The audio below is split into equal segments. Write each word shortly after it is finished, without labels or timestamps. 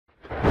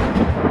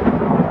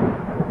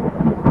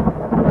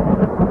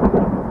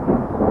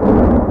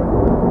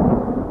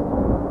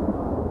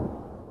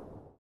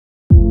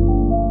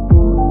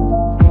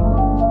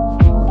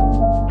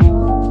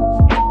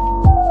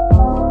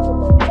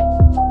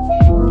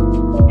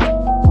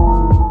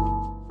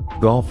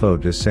Golfo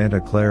de Santa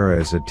Clara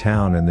is a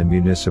town in the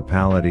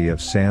municipality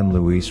of San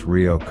Luis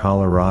Rio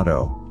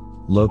Colorado,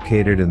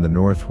 located in the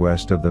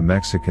northwest of the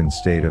Mexican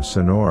state of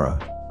Sonora,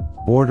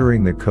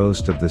 bordering the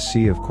coast of the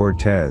Sea of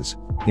Cortez,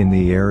 in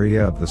the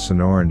area of the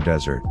Sonoran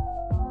Desert.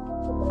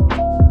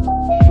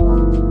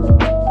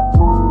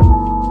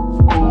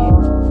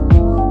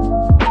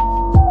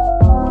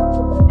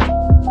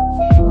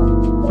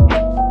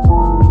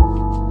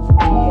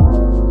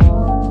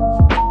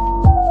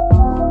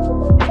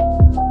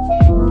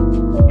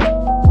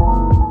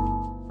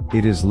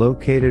 It is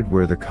located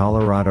where the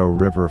Colorado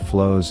River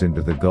flows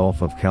into the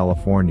Gulf of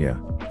California,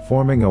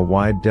 forming a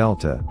wide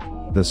delta.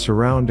 The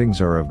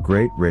surroundings are of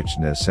great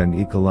richness and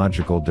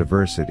ecological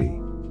diversity.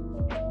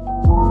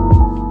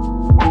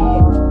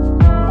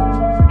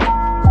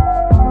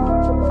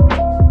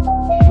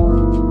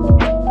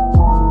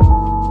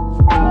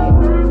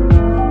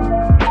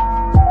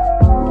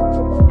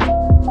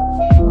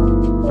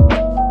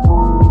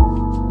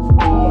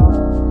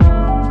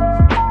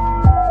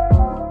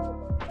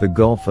 The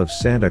Gulf of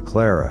Santa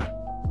Clara,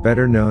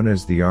 better known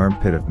as the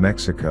Armpit of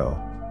Mexico,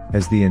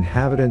 as the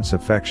inhabitants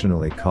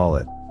affectionately call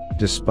it,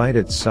 despite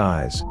its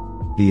size,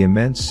 the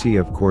immense Sea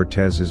of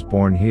Cortez is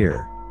born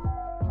here.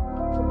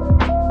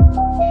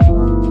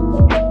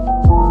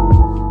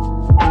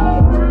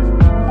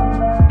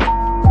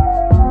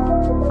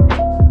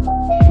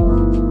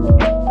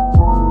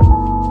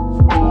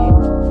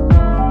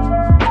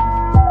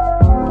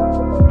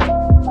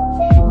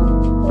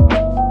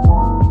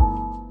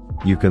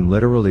 You can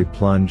literally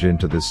plunge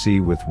into the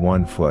sea with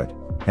one foot,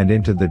 and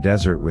into the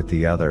desert with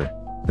the other.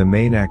 The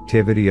main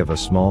activity of a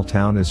small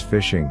town is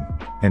fishing,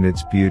 and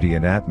its beauty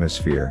and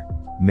atmosphere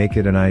make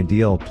it an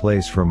ideal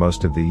place for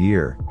most of the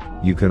year.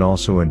 You can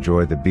also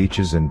enjoy the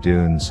beaches and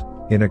dunes,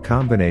 in a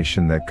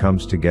combination that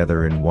comes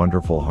together in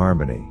wonderful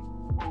harmony.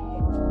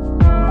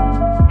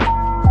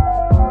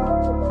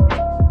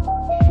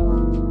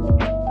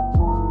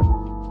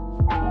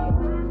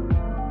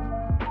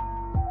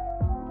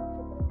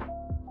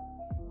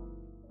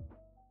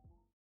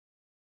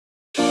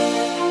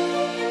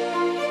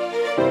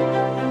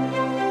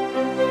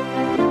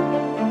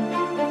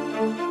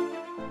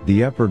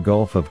 The Upper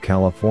Gulf of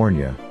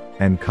California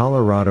and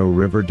Colorado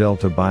River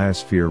Delta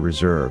Biosphere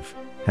Reserve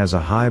has a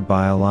high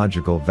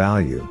biological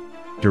value,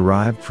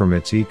 derived from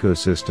its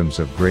ecosystems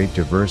of great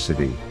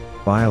diversity,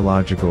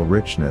 biological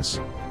richness,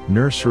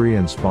 nursery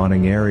and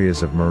spawning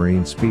areas of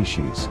marine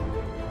species.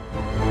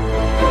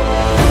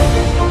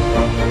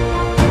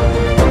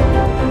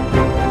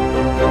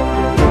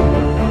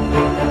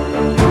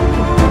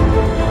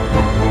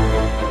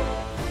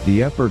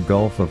 The Upper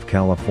Gulf of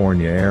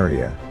California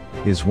area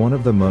is one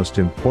of the most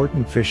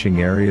important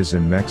fishing areas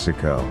in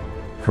Mexico.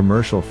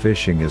 Commercial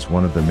fishing is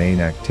one of the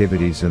main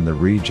activities in the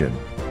region.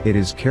 It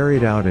is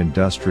carried out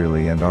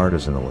industrially and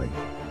artisanally.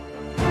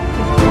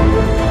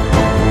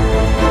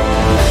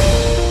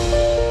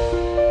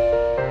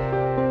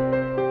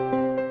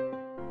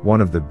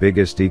 One of the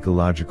biggest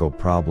ecological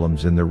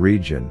problems in the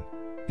region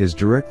is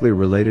directly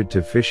related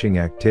to fishing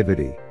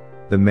activity.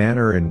 The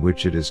manner in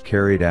which it is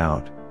carried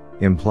out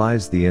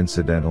implies the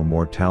incidental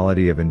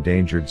mortality of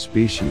endangered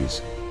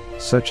species,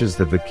 such as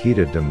the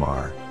vaquita de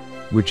mar,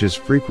 which is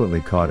frequently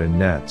caught in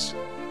nets,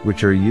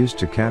 which are used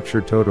to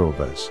capture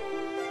totobas.